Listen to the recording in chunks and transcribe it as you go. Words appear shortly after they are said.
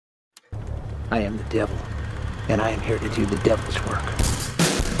I am the devil, and I am here to do the devil's work. I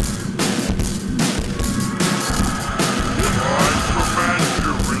command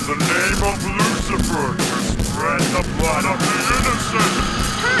you in the name of Lucifer to spread the blood of the innocent!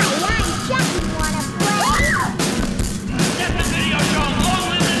 Hi, I'm Chucky. Wanna play? Get the video show, long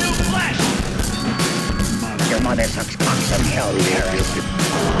live the new flesh! Your mother sucks cocks in hell, Paris.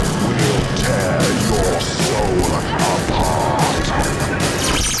 We'll tear your soul apart!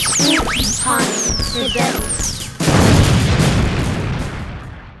 The devil.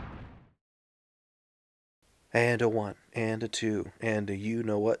 And a 1, and a 2, and a you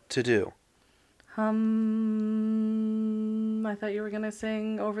know what to do. I thought you were gonna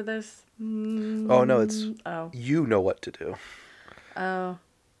sing over this. Oh, no, it's you know what to do. Oh.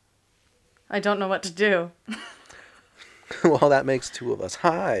 I don't know what to do. Well, that makes 2 of us.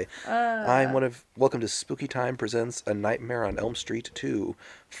 Hi, welcome to Spooky Time Presents A Nightmare on Elm Street 2,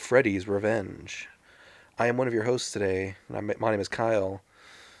 Freddy's Revenge. I am one of your hosts today, and my name is Kyle.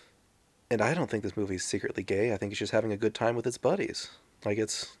 And I don't think this movie is secretly gay. I think it's just having a good time with its buddies. Like,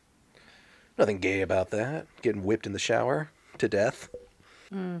 it's nothing gay about that. Getting whipped in the shower to death.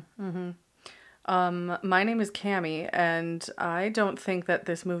 My name is Cammie, and I don't think that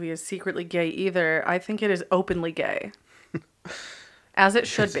this movie is secretly gay either. I think it is openly gay. As it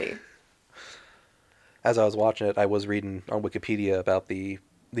should be. As I was watching it, I was reading on Wikipedia about the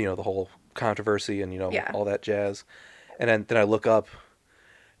whole controversy and, all that jazz. And then I look up,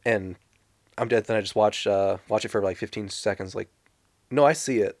 and I'm dead. Then I just watch it for like 15 seconds. Like, no, I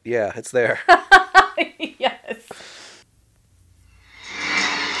see it. Yeah, it's there. Yes.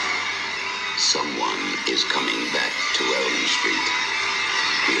 Someone is coming back to Elm Street.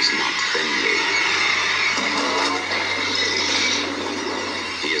 He is not friendly.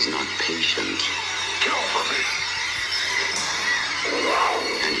 He is not patient.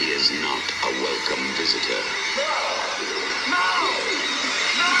 And he is not a welcome visitor.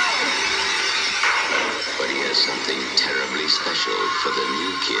 But he has something terribly special for the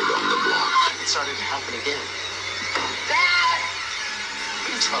new kid on the block. It started to happen again. Dad!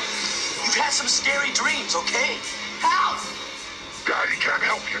 You're in trouble. You've had some scary dreams, okay? Help! Daddy can't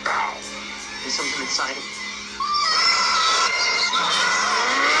help you now. There's something inside him.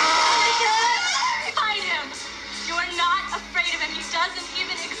 Fight him! You are not afraid of him. He doesn't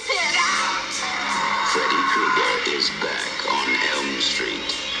even exist. Freddy Krueger is back on Elm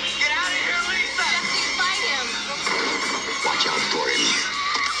Street. Get out of here, Lisa! Jesse, fight him! Watch out for him.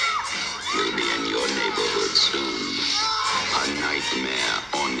 He'll be in your neighborhood soon. A Nightmare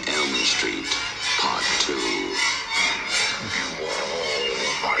on Elm Street, Part 2. You are all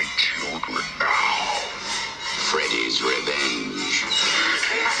my children now. Freddy's Revenge.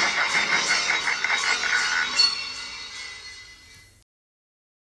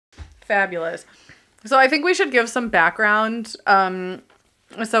 Fabulous. So I think we should give some background.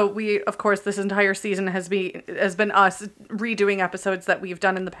 So we, of course, this entire season has been us redoing episodes that we've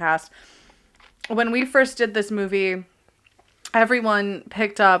done in the past. When we first did this movie, everyone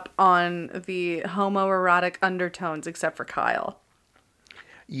picked up on the homoerotic undertones except for Kyle.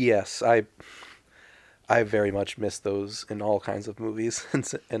 Yes, I very much miss those in all kinds of movies and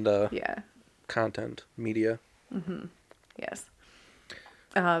content media. Mm-hmm. Yes.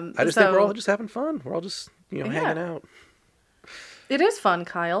 I just think we're all just having fun. We're all just hanging out. It is fun,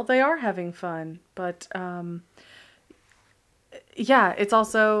 Kyle. They are having fun, but it's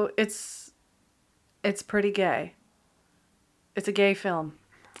also it's pretty gay. It's a gay film,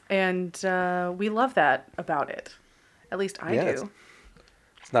 and we love that about it. At least I do.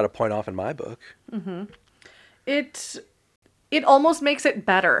 It's not a point off in my book. Mm-hmm. It almost makes it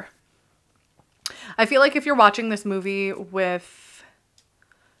better. I feel like if you're watching this movie with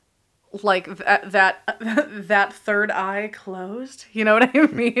like that third eye closed, you know what I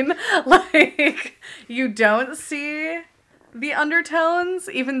mean? Like, you don't see the undertones,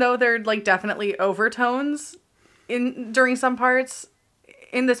 even though they're like definitely overtones during some parts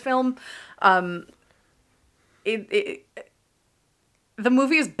in this film. The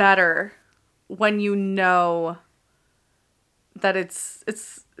movie is better when you know that it's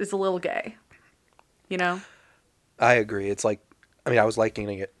a little gay, I agree. It's like, I was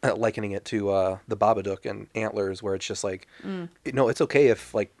likening it to the Babadook and Antlers, where it's just like, it's okay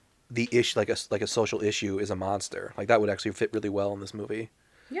if like the issue, like a social issue, is a monster. Like, that would actually fit really well in this movie.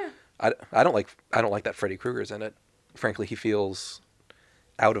 Yeah. I don't like that Freddy Krueger's in it. Frankly, he feels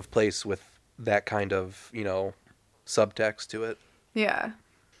out of place with that kind of subtext to it. Yeah.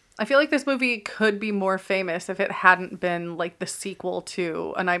 I feel like this movie could be more famous if it hadn't been like the sequel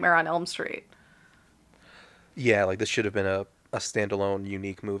to A Nightmare on Elm Street. Yeah, like this should have been a standalone,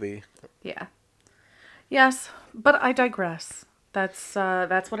 unique movie. Yeah. Yes, but I digress. That's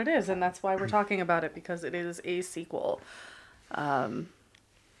what it is, and that's why we're talking about it, because it is a sequel. The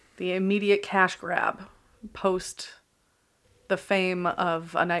immediate cash grab post the fame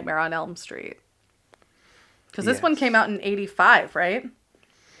of A Nightmare on Elm Street. Because this one came out in 85, right?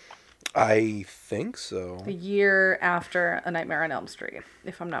 I think so. The year after A Nightmare on Elm Street,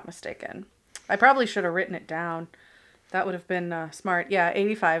 if I'm not mistaken. I probably should have written it down. That would have been smart. Yeah,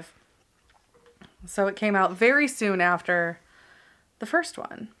 85. So it came out very soon after the first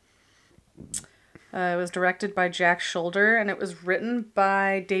one. It was directed by Jack Shoulder, and it was written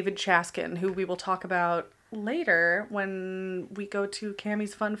by David Chaskin, who we will talk about later when we go to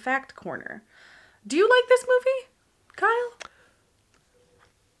Cammy's Fun Fact Corner. Do you like this movie, Kyle?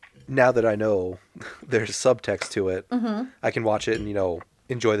 Now that I know there's subtext to it, I can watch it and,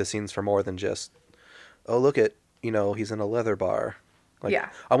 enjoy the scenes for more than just, oh, look at, he's in a leather bar. Like, Yeah.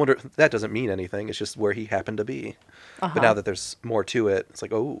 I wonder, that doesn't mean anything. It's just where he happened to be. But now that there's more to it, it's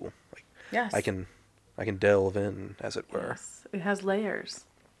like, oh, like, Yes. I can delve in, as it were. Yes. It has layers.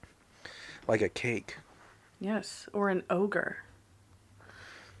 Like a cake. Yes. Or an ogre.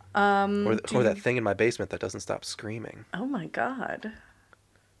 Or that thing in my basement that doesn't stop screaming. Oh my God.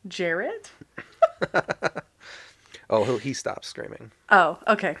 Jared? Oh, he stops screaming. Oh,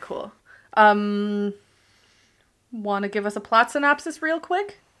 okay, cool. Want to give us a plot synopsis real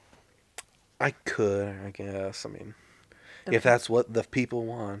quick? I could, I guess. I mean, if that's what the people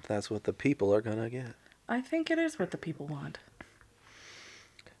want, that's what the people are gonna get. I think it is what the people want.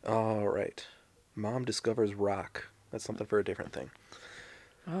 All right. Mom discovers rock. That's something for a different thing.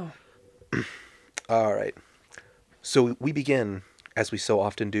 Oh. All right. So we begin, as we so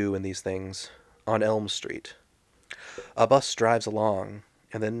often do in these things, on Elm Street. A bus drives along,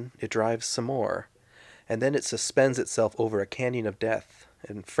 and then it drives some more. And then it suspends itself over a canyon of death,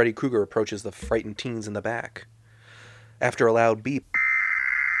 and Freddy Krueger approaches the frightened teens in the back. After a loud beep,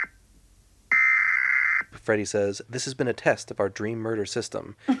 Freddy says, "This has been a test of our dream murder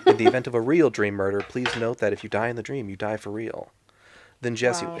system. In the event of a real dream murder, please note that if you die in the dream, you die for real." Then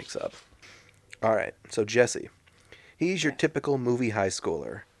Jesse Wow. wakes up. All right, so Jesse. He's your typical movie high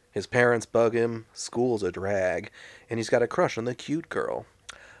schooler. His parents bug him, school's a drag, and he's got a crush on the cute girl.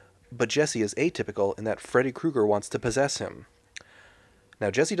 But Jesse is atypical in that Freddy Krueger wants to possess him.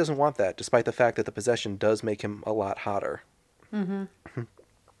 Now, Jesse doesn't want that, despite the fact that the possession does make him a lot hotter.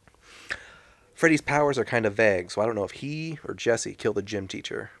 Freddy's powers are kind of vague, so I don't know if he or Jesse killed the gym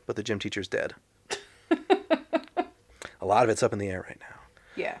teacher, but the gym teacher's dead. A lot of it's up in the air right now.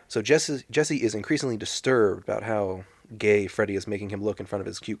 Yeah. So Jesse is increasingly disturbed about how gay Freddy is making him look in front of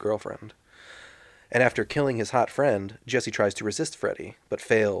his cute girlfriend. And after killing his hot friend, Jesse tries to resist Freddy, but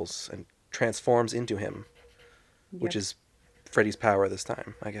fails and transforms into him, which is Freddy's power this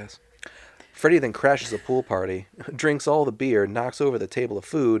time, I guess. Freddy then crashes a pool party, drinks all the beer, knocks over the table of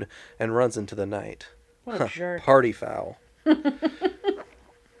food, and runs into the night. What a jerk. Party foul.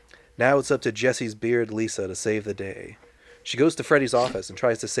 Now it's up to Jesse's beard Lisa to save the day. She goes to Freddy's office and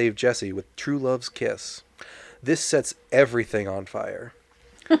tries to save Jesse with true love's kiss. This sets everything on fire.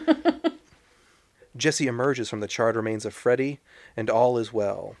 Jesse emerges from the charred remains of Freddy, and all is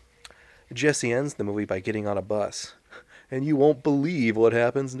well. Jesse ends the movie by getting on a bus, and you won't believe what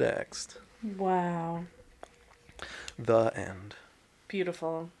happens next. Wow. The end.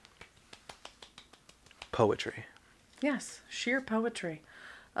 Beautiful. Poetry. Yes, sheer poetry.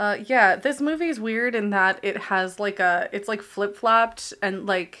 Yeah, this movie is weird in that it has it's like flip-flopped, and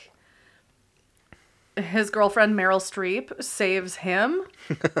like his girlfriend Meryl Streep saves him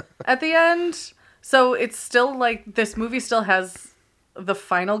at the end. So it's still like this movie still has the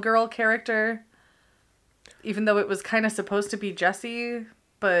final girl character, even though it was kind of supposed to be Jesse,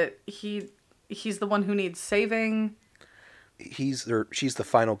 but he's the one who needs saving. She's the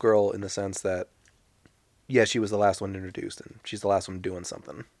final girl in the sense that, yeah, she was the last one introduced, and she's the last one doing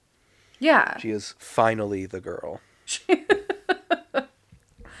something. Yeah. She is finally the girl.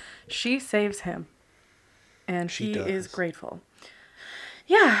 She saves him. And She he is does. grateful.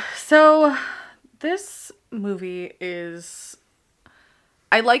 Yeah, so this movie is...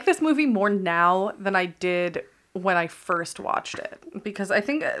 I like this movie more now than I did when I first watched it. Because I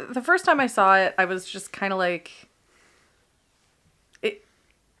think the first time I saw it, I was just kind of like...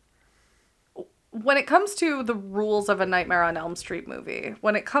 When it comes to the rules of a Nightmare on Elm Street movie,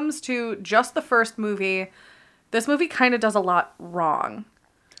 when it comes to just the first movie, this movie kind of does a lot wrong.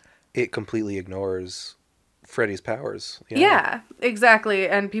 It completely ignores Freddy's powers. Yeah, exactly.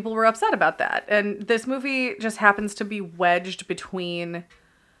 And people were upset about that. And this movie just happens to be wedged between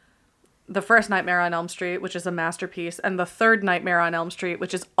the first Nightmare on Elm Street, which is a masterpiece, and the third Nightmare on Elm Street,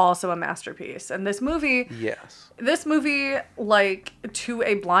 which is also a masterpiece. And this movie, like, to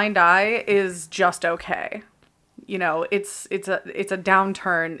a blind eye, is just okay. You know, it's a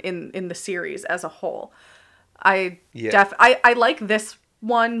downturn in the series as a whole. I like this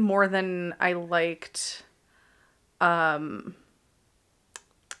one more than I liked. Was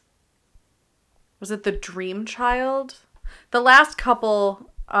it The Dream Child? The last couple,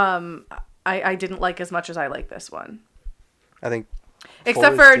 I didn't like as much as I like this one. I think,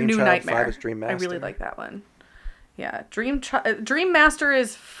 except for Dream New Child, Nightmare, 5 is Dream Master. I really like that one. Yeah, Dream Master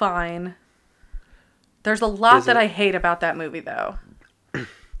is fine. There's a lot that I hate about that movie, though.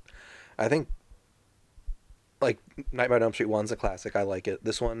 I think, like, Nightmare on Elm Street 1's a classic. I like it.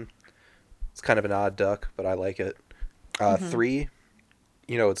 This one, it's kind of an odd duck, but I like it. 3,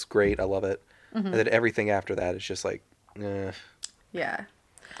 you know, it's great. I love it. And then everything after that is just like, eh. Yeah.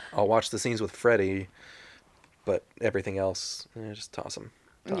 I'll watch the scenes with Freddy, but everything else, just toss them.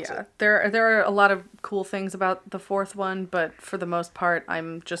 There are a lot of cool things about the fourth one, but for the most part,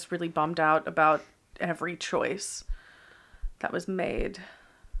 I'm just really bummed out about every choice that was made.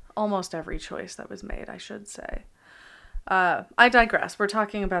 Almost every choice that was made, I should say. I digress. We're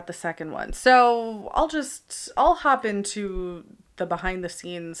talking about the second one. So I'll hop into the behind the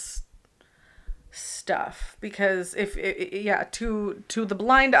scenes stuff, because to the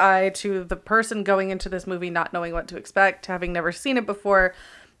blind eye, to the person going into this movie not knowing what to expect, having never seen it before,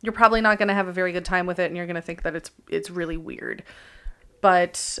 you're probably not going to have a very good time with it, and you're going to think that it's really weird.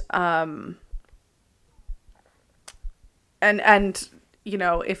 But and you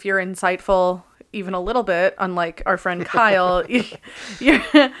know, if you're insightful even a little bit, unlike our friend Kyle,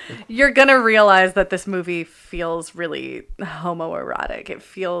 you're gonna realize that this movie feels really homoerotic. It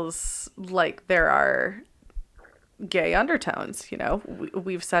feels like there are gay undertones, you know.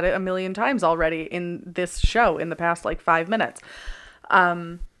 We've said it a million times already in this show in the past, like, 5 minutes.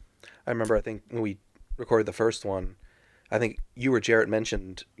 I remember, I think, when we recorded the first one, I think you or Jarrett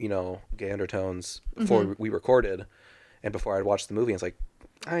mentioned, you know, gay undertones before we recorded, and before I'd watched the movie, I was like,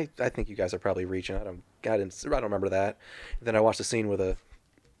 I think you guys are probably reaching. I don't remember that. And then I watched a scene where the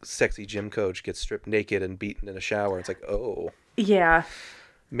sexy gym coach gets stripped naked and beaten in a shower. It's like, oh. Yeah.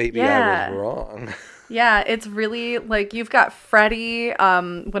 Maybe I was wrong. Yeah, it's really, like, you've got Freddy,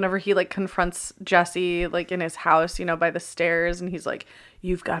 whenever he, like, confronts Jesse, like, in his house, you know, by the stairs, and he's like,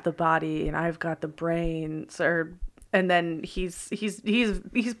 you've got the body and I've got the brains, and then he's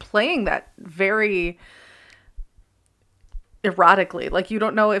playing that very erotically. Like, you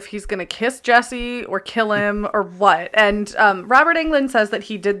don't know if he's gonna kiss Jesse or kill him or what. And Robert Englund says that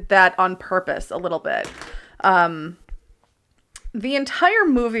he did that on purpose a little bit. The entire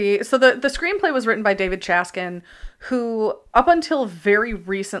movie, so the screenplay was written by David Chaskin, who up until very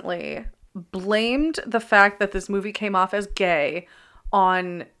recently blamed the fact that this movie came off as gay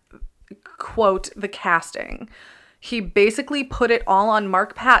on, quote, the casting. He basically put it all on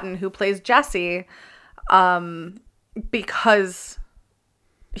Mark Patton, who plays Jesse, because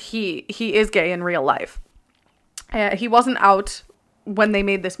he is gay in real life. He wasn't out when they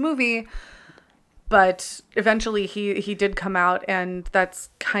made this movie, but eventually he did come out, and that's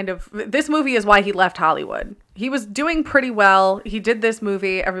kind of, this movie is why he left Hollywood. He was doing pretty well. He did this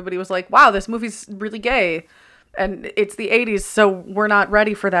movie. Everybody was like, wow, this movie's really gay. And it's the 80s, so we're not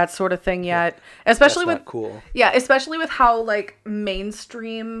ready for that sort of thing yet. Especially That's not cool. Yeah, especially with how, like,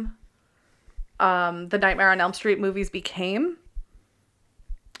 mainstream the Nightmare on Elm Street movies became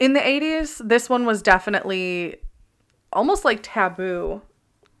in the 80s. This one was definitely almost like taboo.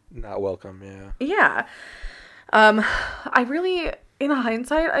 Not welcome, yeah. Yeah. I really, in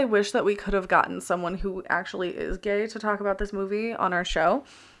hindsight, I wish that we could have gotten someone who actually is gay to talk about this movie on our show.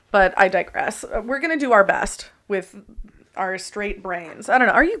 But I digress. We're going to do our best with our straight brains. I don't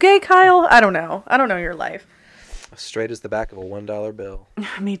know. Are you gay, Kyle? I don't know. I don't know your life. Straight as the back of a $1 bill.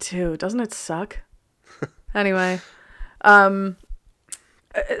 Me too. Doesn't it suck? Anyway.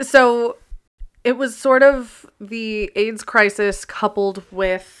 So it was sort of the AIDS crisis coupled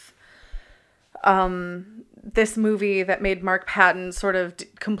with this movie that made Mark Patton sort of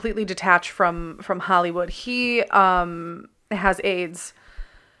completely detached from Hollywood. He has AIDS.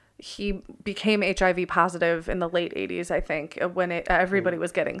 He became HIV positive in the late 80s, I think, when everybody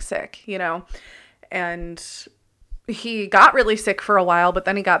was getting sick, you know. And he got really sick for a while, but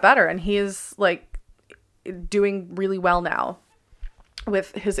then he got better, and he is, like, doing really well now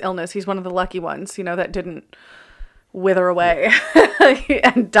with his illness. He's one of the lucky ones, you know, that didn't wither away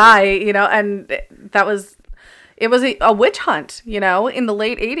and die, you know. And it was a witch hunt, you know, in the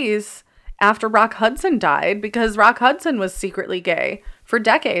late 80s after Rock Hudson died, because Rock Hudson was secretly gay for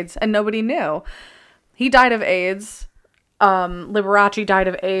decades, and nobody knew. He died of AIDS. Liberace died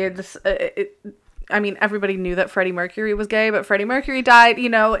of AIDS. I mean, everybody knew that Freddie Mercury was gay, but Freddie Mercury died, you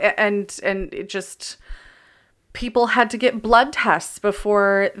know, and it just, people had to get blood tests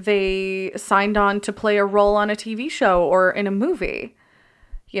before they signed on to play a role on a TV show or in a movie,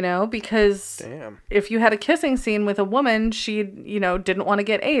 you know, because if you had a kissing scene with a woman, she, you know, didn't want to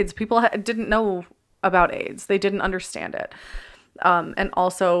get AIDS. People didn't know about AIDS. They didn't understand it. And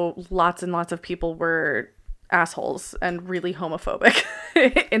also lots and lots of people were assholes and really homophobic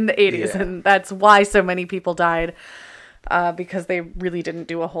in the 80s. Yeah. And that's why so many people died, because they really didn't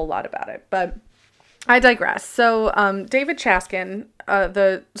do a whole lot about it. But I digress. So David Chaskin,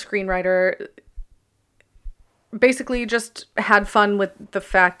 the screenwriter, basically just had fun with the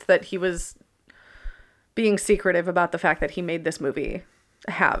fact that he was being secretive about the fact that he made this movie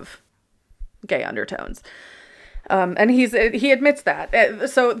have gay undertones. And he admits that.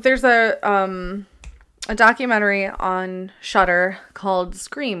 So there's a documentary on Shudder called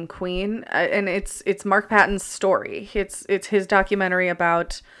Scream Queen, and it's Mark Patton's story. It's his documentary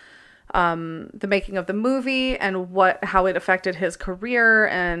about the making of the movie and how it affected his career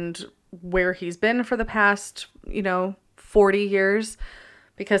and where he's been for the past, 40 years,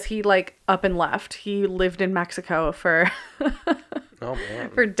 because he up and left. He lived in Mexico for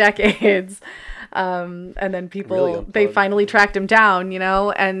for decades. And then people, they finally tracked him down,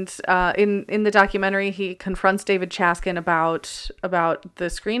 and in the documentary, he confronts David Chaskin about the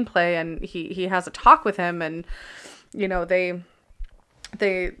screenplay, and he has a talk with him, and,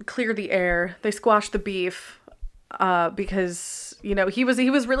 they clear the air, they squash the beef, because, he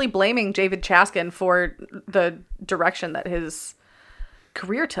was really blaming David Chaskin for the direction that his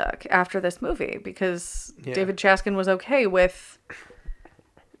career took after this movie, because David Chaskin was okay with,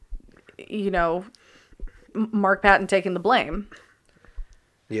 Mark Patton taking the blame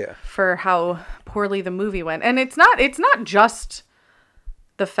for how poorly the movie went. And it's not just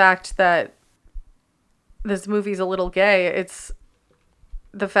the fact that this movie's a little gay. It's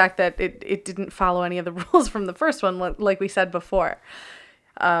the fact that it didn't follow any of the rules from the first one, like we said before.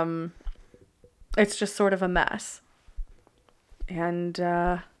 It's just sort of a mess. And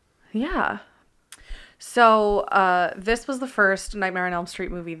So this was the first Nightmare on Elm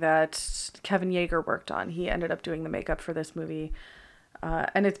Street movie that Kevin Yeager worked on. He ended up doing the makeup for this movie,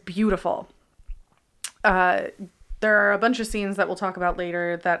 and it's beautiful. There are a bunch of scenes that we'll talk about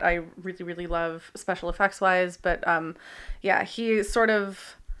later that I really, really love special effects wise, but he sort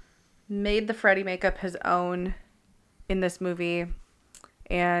of made the Freddy makeup his own in this movie,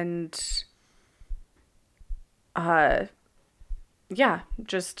 and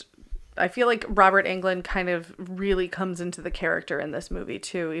just I feel like Robert Englund kind of really comes into the character in this movie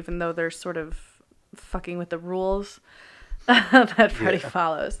too, even though they're sort of fucking with the rules that Freddy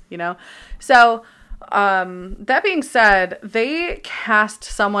follows, So, that being said, they cast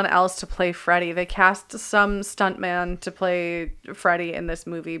someone else to play Freddy. They cast some stuntman to play Freddy in this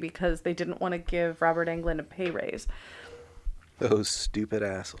movie because they didn't want to give Robert Englund a pay raise. Those stupid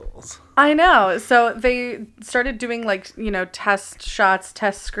assholes. I know. So they started doing test shots,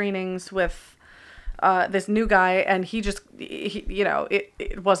 test screenings with this new guy, and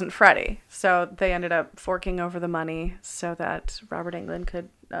it wasn't Freddy. So they ended up forking over the money so that Robert Englund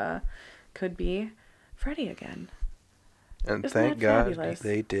could be Freddy again. And thank God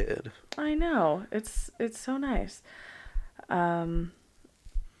they did. I know. It's so nice.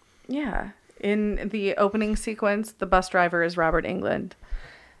 In the opening sequence, the bus driver is Robert Englund,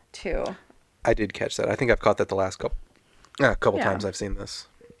 too. I did catch that. I think I've caught that the last couple times I've seen this.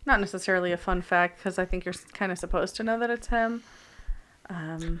 Not necessarily a fun fact, because I think you're kind of supposed to know that it's him.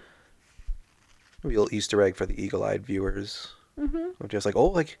 Maybe a little Easter egg for the eagle-eyed viewers. Mm-hmm. Just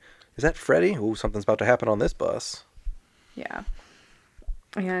is that Freddy? Ooh, something's about to happen on this bus. Yeah.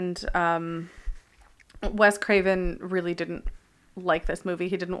 And Wes Craven really didn't like this movie.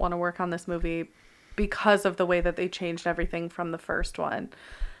 He didn't want to work on this movie because of the way that they changed everything from the first one.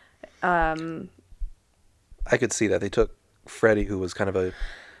 I could see that. They took Freddy, who was kind of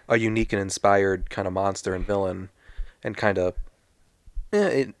a unique and inspired kind of monster and villain, and kind of,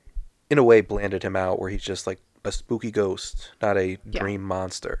 in a way, blanded him out, where he's just like a spooky ghost, not a dream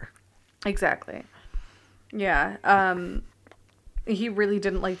monster. Exactly. Yeah. He really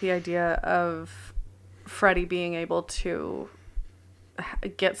didn't like the idea of Freddy being able to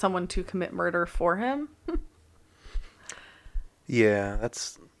get someone to commit murder for him. Yeah,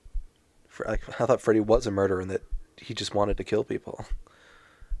 that's... I thought Freddy was a murderer and that he just wanted to kill people.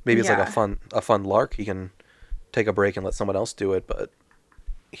 Maybe it's like a fun lark. He can take a break and let someone else do it, but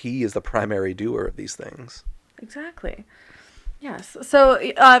he is the primary doer of these things. Exactly. Yes. So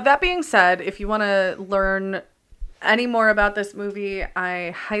that being said, if you want to learn any more about this movie,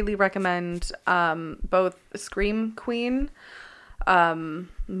 I highly recommend both Scream Queen,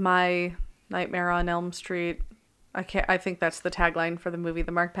 My Nightmare on Elm Street. I think that's the tagline for the movie,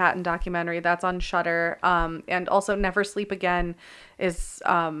 the Mark Patton documentary. That's on Shudder. And also Never Sleep Again is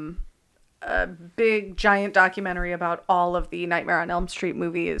a big giant documentary about all of the Nightmare on Elm Street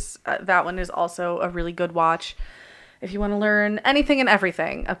movies. That one is also a really good watch if you want to learn anything and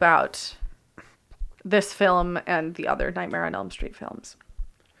everything about this film and the other Nightmare on Elm Street films.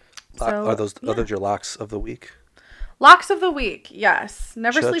 Are those your locks of the week? Locks of the week, yes.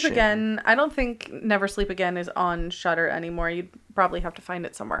 Never Sleep Cha-ching. Again. I don't think Never Sleep Again is on Shudder anymore. You'd probably have to find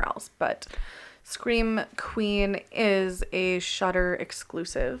it somewhere else. But Scream Queen is a Shudder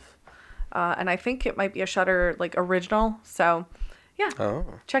exclusive. And I think it might be a Shudder original. So, yeah.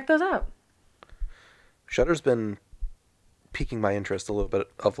 Check those out. Shudder's been piquing my interest a little bit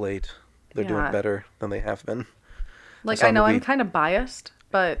of late. They're doing better than they have been. I know I'm kind of biased,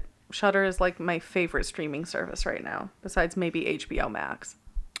 but Shudder is my favorite streaming service right now, besides maybe HBO Max.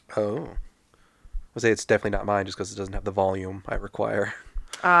 Oh. I would say it's definitely not mine just because it doesn't have the volume I require.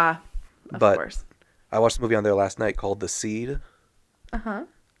 Of but course. I watched a movie on there last night called The Seed. Uh-huh.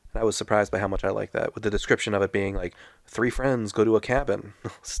 And I was surprised by how much I like that, with the description of it being 3 friends go to a cabin.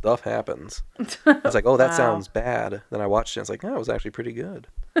 Stuff happens. I was like, oh, that Wow. sounds bad. Then I watched it and it's it was actually pretty good.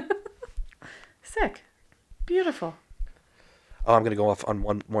 Sick. Beautiful. Oh, I'm going to go off on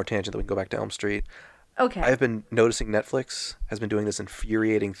one more tangent, then we can go back to Elm Street. Okay. I've been noticing Netflix has been doing this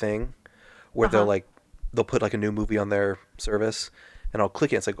infuriating thing where they'll put a new movie on their service and I'll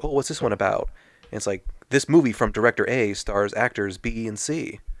click it. It's oh, what's this one about? And it's this movie from director A stars actors B and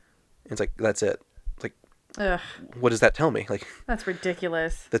C. And it's that's it. It's Ugh, what does that tell me? that's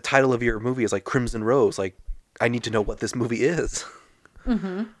ridiculous. The title of your movie is Crimson Rose. I need to know what this movie is.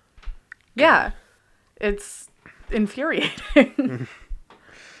 Mm-hmm. Yeah. It's infuriating.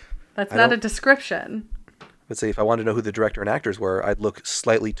 That's not a description. Let's say if I wanted to know who the director and actors were, I'd look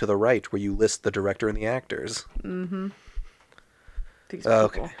slightly to the right where you list the director and the actors. Mm-hmm. These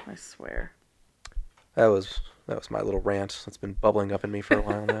Okay. people, I swear. That was my little rant. It's been bubbling up in me for a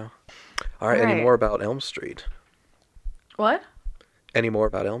while now. All right, any Right. more about Elm Street? What? Any more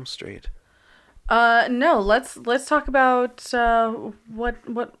about Elm Street? No. Let's talk about what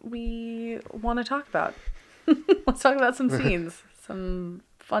we want to talk about. Let's talk about some scenes, some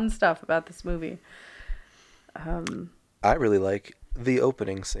fun stuff about this movie. I really like the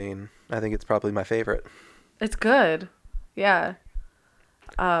opening scene. I think it's probably my favorite. It's good. Yeah.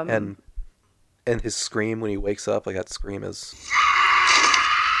 And his scream when he wakes up, that scream is...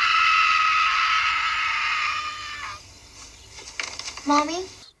 Mommy?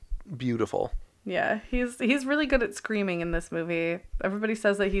 beautiful. Yeah, he's really good at screaming in this movie. Everybody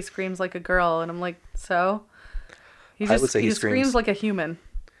says that he screams like a girl, and I'm like, so? I would say he screams like a human.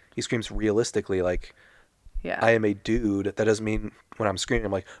 He screams realistically, Yeah. I am a dude. That doesn't mean when I'm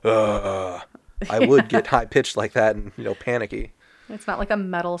screaming, I'm ugh. I would get high-pitched like that and, panicky. It's not like a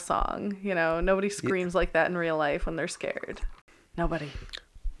metal song, Nobody screams like that in real life when they're scared. Nobody.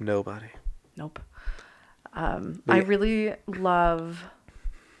 Nope. I really love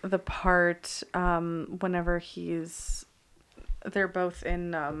the part whenever they're both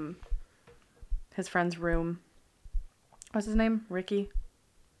in his friend's room. What's his name? Ricky?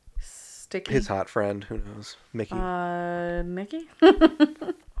 Sticky? His hot friend, who knows? Mickey. Mickey?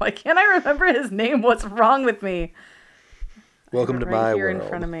 Why can't I remember his name? What's wrong with me? Welcome to Right my here world. in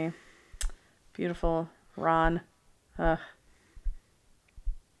front of me. Beautiful. Ron. Ron.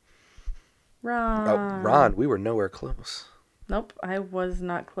 Oh, Ron, we were nowhere close. Nope, I was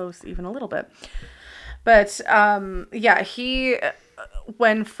not close even a little bit. But, yeah,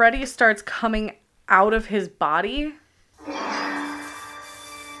 when Freddy starts coming out of his body...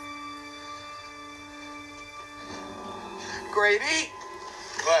 Grady?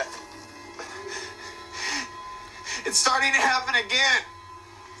 What? It's starting to happen again.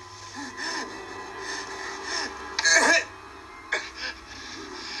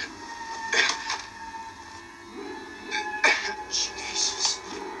 Jesus.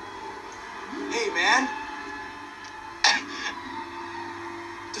 Hey, man.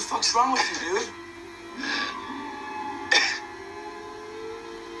 The fuck's wrong with you, dude?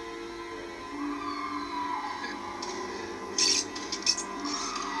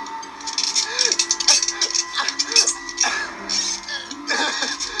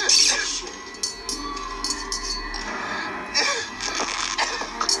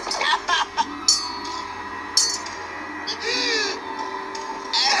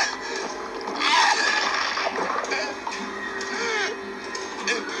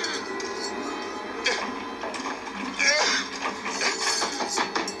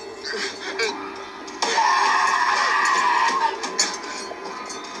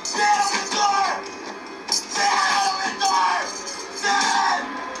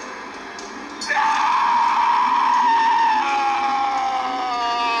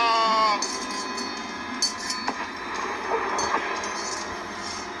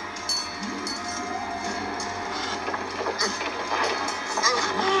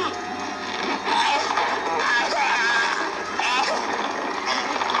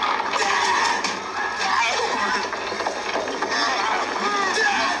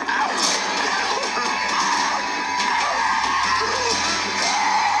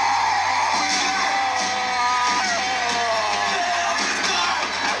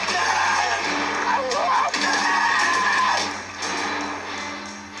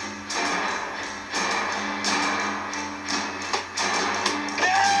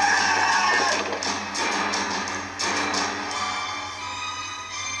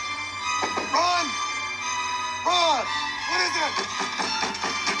 What is it?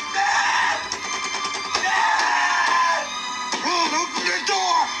 Dad! Dad! Ron, open the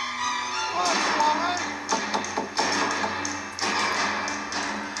door! What's woman?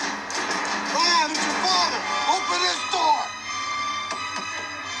 Ron, it's your father! Open this door!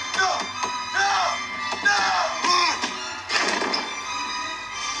 No! No! No! Run!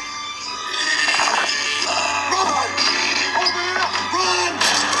 Run! Open it up! Run!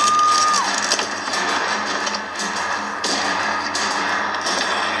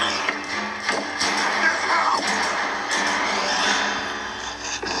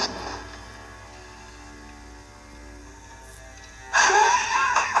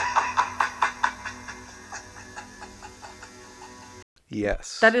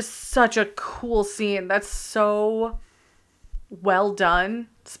 Yes. That is such a cool scene. That's so well done,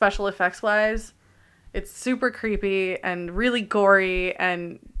 special effects wise. It's super creepy and really gory,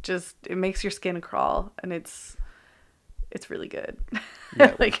 and just it makes your skin crawl, and it's really good.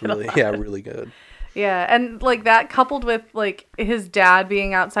 Yeah, Like, really, yeah, really good. Yeah, and like that coupled with like his dad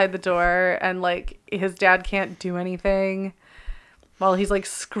being outside the door, and like his dad can't do anything while he's like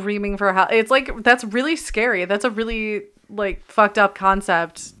screaming for help. It's like that's really scary. That's a really like fucked up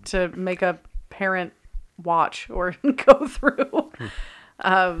concept to make a parent watch or go through.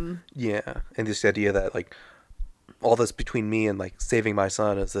 Yeah, and this idea that like all this between me and like saving my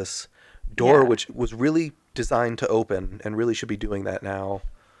son is this door Yeah. which was really designed to open and really should be doing that now.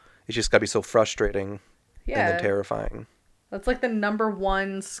 It's just got to be so frustrating and Yeah. then terrifying. That's like the number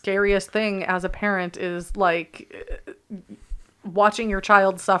one scariest thing as a parent is like watching your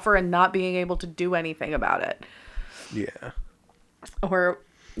child suffer and not being able to do anything about it. Yeah. Or,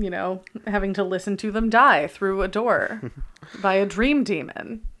 you know, having to listen to them die through a door by a dream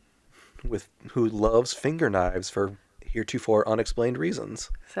demon. With who loves finger knives for heretofore unexplained reasons.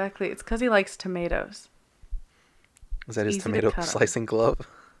 Exactly. It's because he likes tomatoes. Is that his Easy to tomato cut 'em. slicing glove?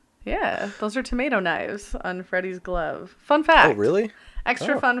 Yeah, those are tomato knives on Freddy's glove. Fun fact. Oh, really?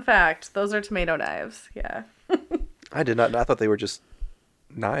 Extra Oh. fun fact. Those are tomato knives. Yeah. I did not know. I thought they were just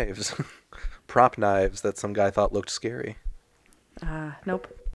knives. Prop knives that some guy thought looked scary. Nope.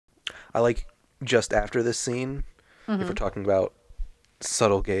 I like just after this scene, if we're talking about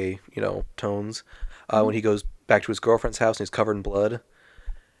subtle gay, tones, when he goes back to his girlfriend's house and he's covered in blood,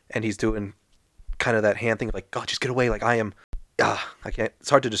 and he's doing kind of that hand thing of like, God, just get away. Like I am, I can't, it's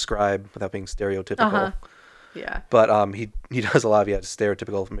hard to describe without being stereotypical. Yeah. But he does a lot of,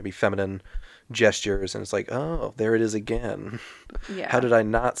 stereotypical, maybe feminine gestures, and it's like, oh, there it is again. Yeah. How did I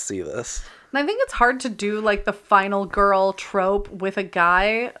not see this? And I think it's hard to do like the final girl trope with a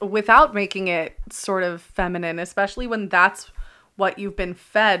guy without making it sort of feminine, especially when that's what you've been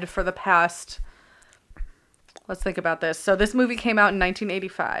fed for the past. Let's think about this. So this movie came out in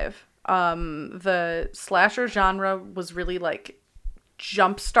 1985. The slasher genre was really like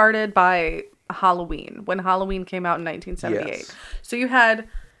jump started by Halloween, when Halloween came out in 1978. Yes. So you had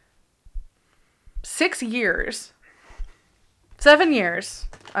 7 years.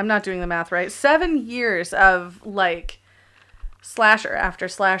 I'm not doing the math right. 7 years of like slasher after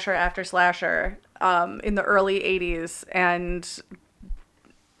slasher after slasher in the early 80s, and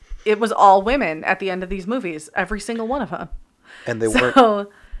it was all women at the end of these movies, every single one of them. And they weren't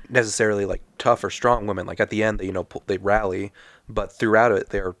necessarily like tough or strong women. Like at the end, they rally, but throughout it,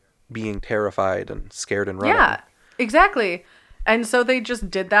 they're being terrified and scared and running. Yeah, exactly. And so they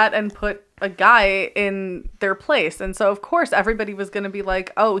just did that and put a guy in their place. And so, of course, everybody was going to be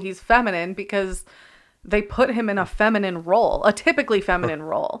like, oh, he's feminine, because they put him in a feminine role, a typically feminine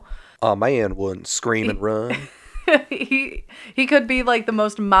role. Oh, man wouldn't scream and run. He could be like the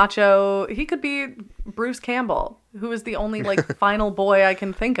most macho. He could be Bruce Campbell, who is the only like final boy I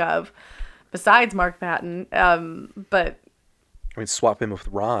can think of besides Mark Patton. But I mean, swap him with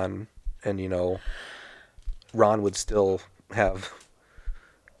Ron, and Ron would still have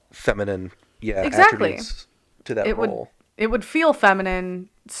feminine, Exactly. attributes to that role. It would feel feminine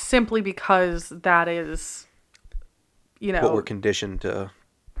simply because that is, what we're conditioned to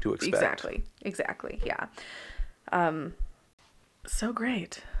expect. Exactly. Yeah. So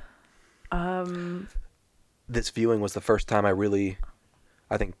great. This viewing was the first time I really,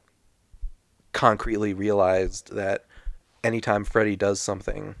 I think, concretely realized that anytime Freddy does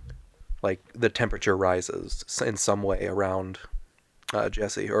something, like the temperature rises in some way around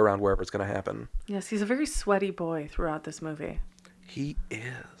Jesse or around wherever it's going to happen. Yes, he's a very sweaty boy throughout this movie. He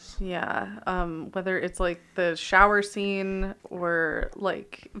is. Yeah. Whether it's like the shower scene or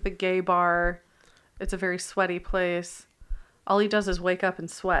like the gay bar, it's a very sweaty place. All he does is wake up and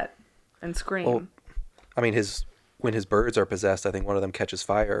sweat and scream. Well, I mean, when his birds are possessed, I think one of them catches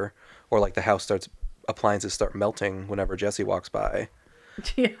fire, or like the house starts appliances start melting whenever Jesse walks by.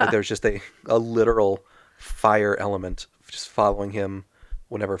 Yeah. Like there's just a literal fire element just following him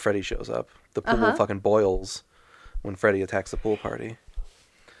whenever Freddy shows up. The pool fucking boils when Freddy attacks the pool party.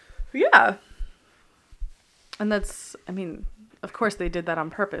 Yeah. And that's, I mean, of course they did that on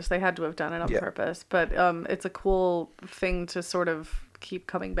purpose. They had to have done it on purpose. But it's a cool thing to sort of keep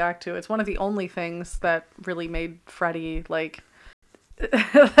coming back to. It's one of the only things that really made Freddy, like,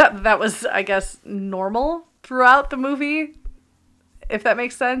 that was, I guess, normal throughout the movie, if that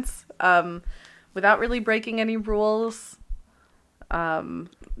makes sense. Without really breaking any rules.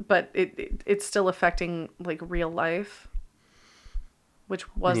 But it's still affecting, like, real life.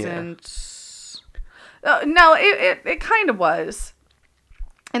 Which wasn't... no, it kind of was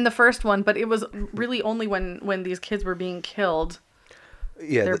in the first one, but it was really only when these kids were being killed.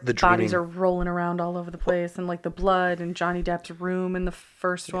 Yeah, their the bodies dreaming... are rolling around all over the place, and like the blood in Johnny Depp's room in the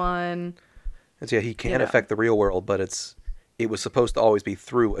first one. It's, he can affect the real world, but it was supposed to always be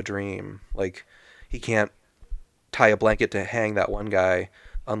through a dream. Like, he can't tie a blanket to hang that one guy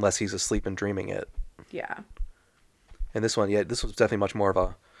unless he's asleep and dreaming it. Yeah. And this one, this was definitely much more of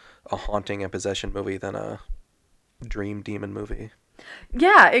a haunting and possession movie than a dream demon movie.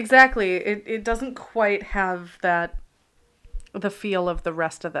 Yeah, exactly. It doesn't quite have the feel of the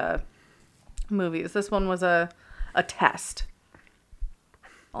rest of the movies. This one was a test.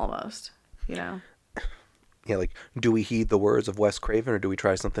 Almost, you know? Yeah, like, do we heed the words of Wes Craven or do we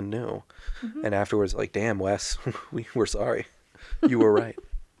try something new? Mm-hmm. And afterwards, like, damn, Wes, we're sorry. You were right.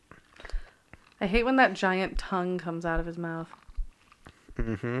 I hate when that giant tongue comes out of his mouth.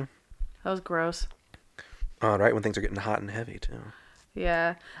 Mm-hmm. That was gross. Oh, right when things are getting hot and heavy, too.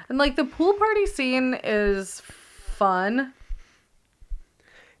 Yeah. And, like, the pool party scene is fun,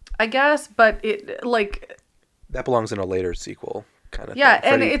 I guess, but it, like... That belongs in a later sequel, kind of yeah,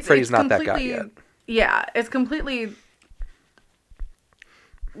 thing. and Freddy's it's not that guy yet. Yeah, it's completely,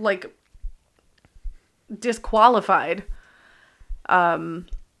 like, disqualified,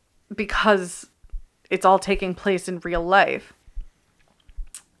 because it's all taking place in real life,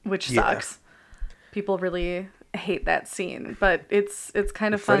 which sucks. People really hate that scene, but it's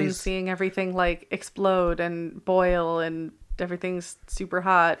kind of fun seeing everything, like, explode and boil and everything's super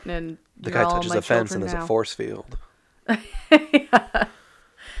hot and the guy touches a fence and there's a force field. Yeah.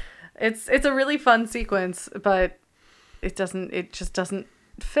 It's a really fun sequence, but it just doesn't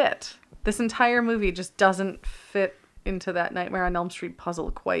fit. This entire movie just doesn't fit into that Nightmare on Elm Street puzzle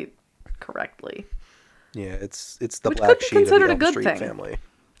quite correctly. Yeah, it's the Which black could be sheep of the considered a Elm good Street thing. family.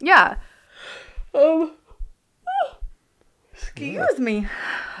 Yeah. Excuse me.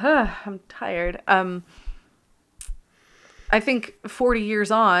 I'm tired. I think 40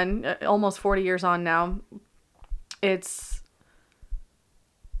 years on, almost 40 years on now,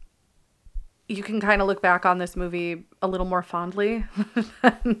 you can kind of look back on this movie a little more fondly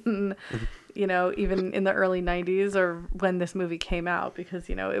than, you know, even in the early 90s or when this movie came out, because,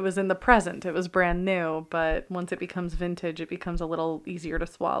 you know, it was in the present, it was brand new, but once it becomes vintage, it becomes a little easier to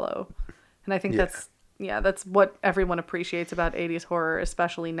swallow. And I think that's what everyone appreciates about 80s horror,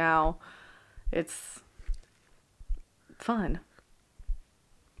 especially now. It's fun.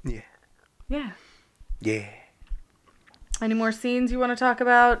 Yeah. Yeah. Yeah. Any more scenes you want to talk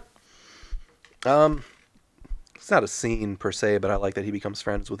about? It's not a scene per se, but I like that he becomes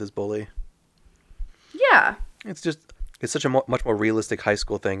friends with his bully. Yeah. It's such a much more realistic high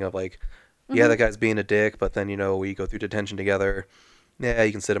school thing of like, yeah, that guy's being a dick, but then, you know, we go through detention together. Yeah,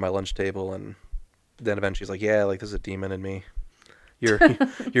 you can sit at my lunch table, and then eventually he's like, yeah, like, there's a demon in me. You're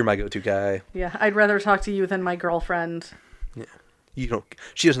my go-to guy. Yeah, I'd rather talk to you than my girlfriend. Yeah.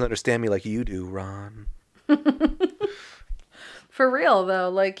 She doesn't understand me like you do, Ron. For real, though,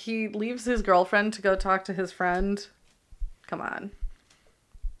 like, he leaves his girlfriend to go talk to his friend. Come on.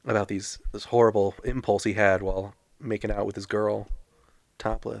 About this horrible impulse he had while making out with his girl,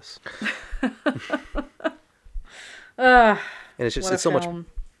 topless. And it's so much,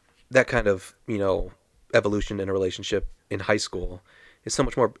 that kind of, you know, evolution in a relationship in high school is so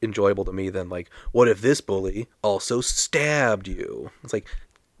much more enjoyable to me than, like, what if this bully also stabbed you? It's like,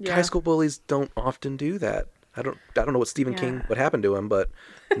 high school bullies don't often do that. I don't know what Stephen King, what happened to him, but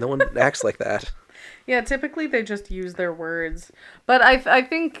no one acts like that. Yeah, typically they just use their words. But I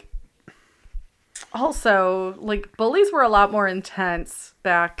think also, like, bullies were a lot more intense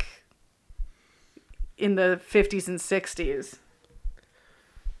back in the 50s and 60s.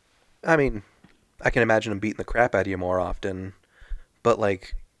 I mean, I can imagine them beating the crap out of you more often. But,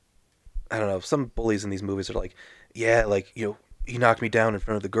 like, I don't know, some bullies in these movies are like, yeah, like, you know, he knocked me down in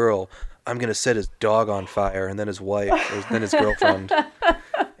front of the girl. I'm going to set his dog on fire, and then his wife, or then his girlfriend.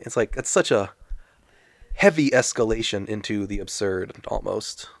 It's like, that's such a heavy escalation into the absurd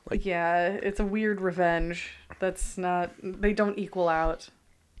almost. Like, Yeah, it's a weird revenge. That's not... They don't equal out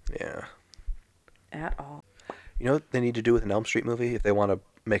yeah. at all. You know what they need to do with an Elm Street movie if they want to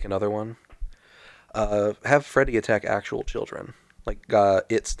make another one? Have Freddy attack actual children, like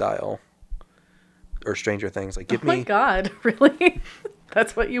It style, or Stranger Things. Like, give Oh my me. god, really?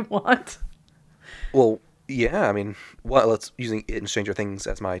 That's what you want? Well, yeah. I mean, well, let's using It and Stranger Things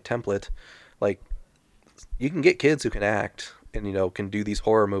as my template. Like, you can get kids who can act and can do these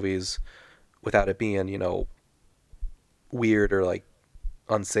horror movies without it being weird or like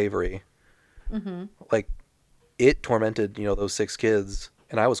unsavory. Mm-hmm. Like, It tormented those 6 kids.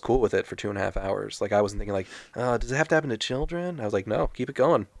 And I was cool with it for 2.5 hours. Like, I wasn't thinking like, does it have to happen to children? I was like, no, keep it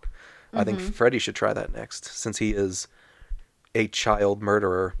going. Mm-hmm. I think Freddy should try that next. Since he is a child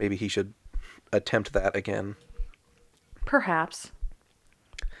murderer, maybe he should attempt that again. Perhaps.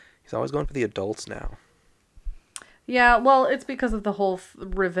 He's always going for the adults now. Yeah, well, it's because of the whole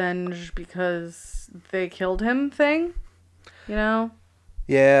revenge because they killed him thing, Yeah,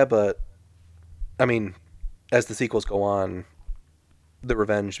 but, I mean, as the sequels go on, the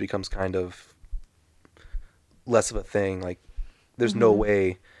revenge becomes kind of less of a thing. Like, there's no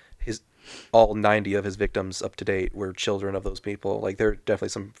way all 90 of his victims up to date were children of those people. Like, there are definitely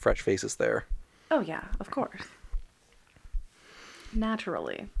some fresh faces there. Oh, yeah, of course.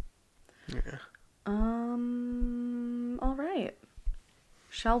 Naturally. Yeah. All right.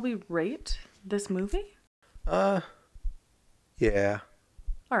 Shall we rate this movie? Yeah.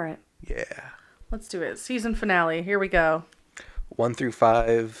 All right. Yeah. Let's do it. Season finale. Here we go. 1 through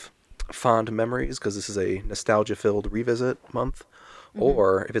 5 fond memories, because this is a nostalgia-filled revisit month. Mm-hmm.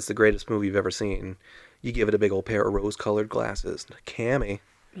 Or, if it's the greatest movie you've ever seen, you give it a big old pair of rose-colored glasses. Cammy.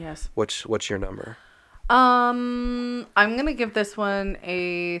 Yes. What's your number? I'm going to give this one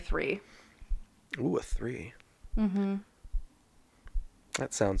a 3. Ooh, a 3. Mm-hmm.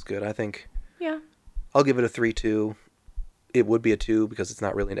 That sounds good. I think... Yeah. I'll give it a 3, too. It would be a 2, because it's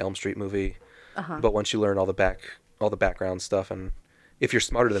not really an Elm Street movie. Uh-huh. But once you learn all the background stuff, and if you're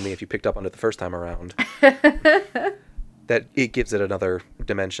smarter than me, if you picked up on it the first time around, that it gives it another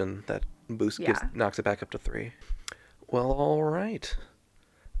dimension that knocks it back up to 3. Well, all right.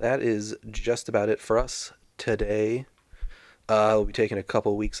 That is just about it for us today. We'll be taking a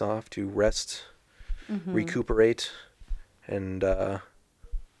couple weeks off to rest, recuperate, and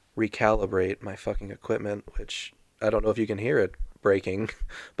recalibrate my fucking equipment, which I don't know if you can hear it breaking,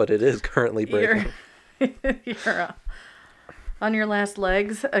 but it is currently breaking. You're on your last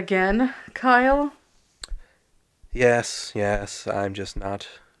legs again, Kyle? Yes, I'm just not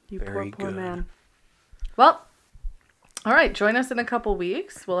very poor good. Man. Well, all right, join us in a couple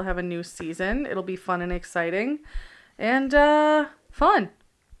weeks. We'll have a new season. It'll be fun and exciting. And fun.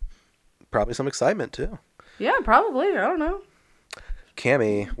 Probably some excitement, too. Yeah, probably. I don't know.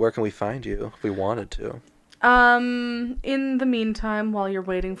 Cammy, where can we find you if we wanted to? In the meantime, while you're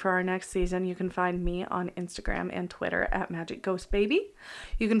waiting for our next season, you can find me on Instagram and Twitter at Magic Ghost Baby.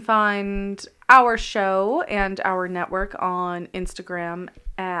 You can find our show and our network on Instagram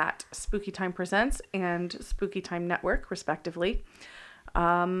at Spooky Time Presents and Spooky Time Network, respectively.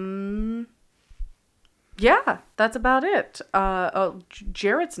 Yeah, that's about it.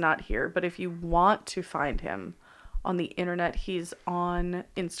 Jarrett's not here, but if you want to find him on the internet, he's on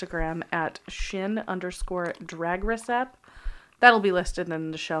Instagram at shin_dragricep. That'll be listed in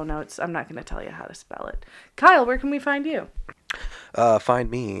the show notes. I'm not going to tell you how to spell it. Kyle, where can we find you?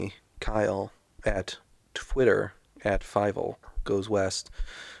 Find me, Kyle, at Twitter at Fievel Goes West.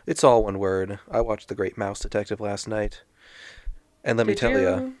 It's all one word. I watched The Great Mouse Detective last night. And let me tell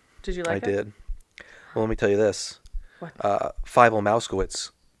you. Did you like it? I did. Well, let me tell you this. What? Fievel Mouskowitz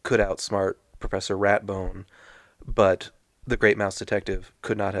could outsmart Professor Ratbone, but the Great Mouse Detective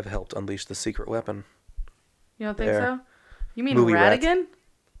could not have helped unleash the secret weapon. You don't think so? You mean Movie Ratigan?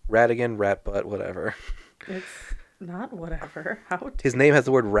 Ratigan, Ratbutt, whatever. It's not whatever. His name has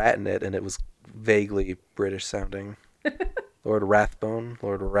the word rat in it, and it was vaguely British sounding. Lord Rathbone,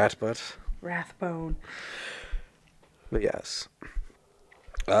 Lord Ratbutt. Rathbone. But yes.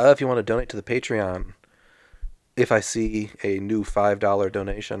 If you want to donate to the Patreon, if I see a new $5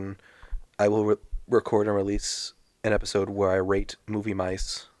 donation, I will record and release an episode where I rate movie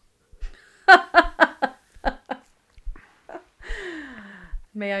mice.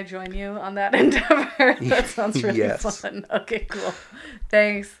 May I join you on that endeavor? That sounds really fun. Okay, cool.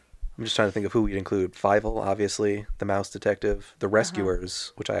 Thanks. I'm just trying to think of who we'd include. Fievel, obviously, the Mouse Detective, the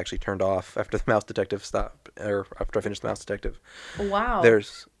Rescuers, which I actually turned off after the Mouse Detective stopped, or after I finished the Mouse Detective. Wow.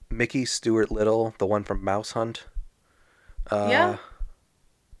 There's Mickey Stewart Little, the one from Mouse Hunt. Yeah.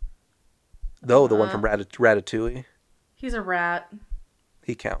 Though the one from Ratatouille, He's a rat.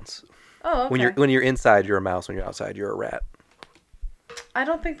 he counts. Oh, okay. When you're inside, you're a mouse. When you're outside, you're a rat. I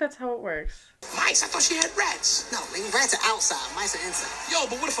don't think that's how it works. Mice? I thought she had rats. No, nigga, rats are outside, mice are inside. Yo,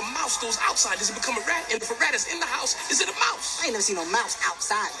 but what if a mouse goes outside? Does it become a rat? And if a rat is in the house, is it a mouse? I ain't never seen no mouse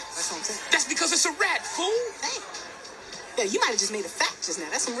outside. That's what I'm saying. That's because it's a rat, fool. Damn. Yeah, you might have just made a fact just now.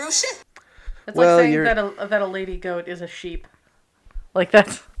 That's some real shit. It's Well, like saying you're- that a lady goat is a sheep. Like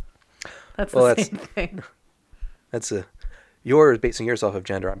that's Well, the same thing. You're basing yours off of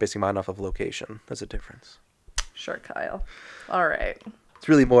gender. I'm basing mine off of location. That's a difference. Sure, Kyle. All right. It's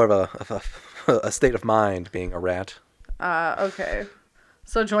really more of a state of mind being a rat. Okay.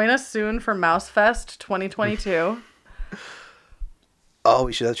 So join us soon for Mouse Fest 2022. Oh,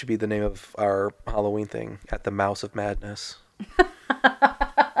 that should be the name of our Halloween thing, at the Mouse of Madness.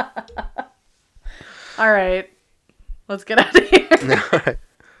 All right. Let's get out of here. All right.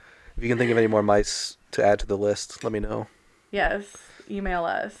 If you can think of any more mice to add to the list, let me know. Yes. Email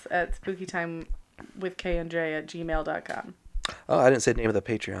us at spookytimewithkandj@gmail.com. Oh, I didn't say the name of the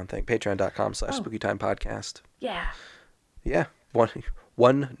Patreon thing. Patreon.com/spookytimepodcast. Yeah. Yeah.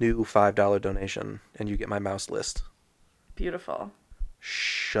 One new $5 donation, and you get my mouse list. Beautiful.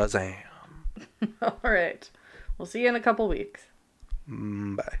 Shazam. All right. We'll see you in a couple weeks.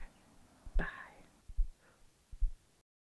 Bye.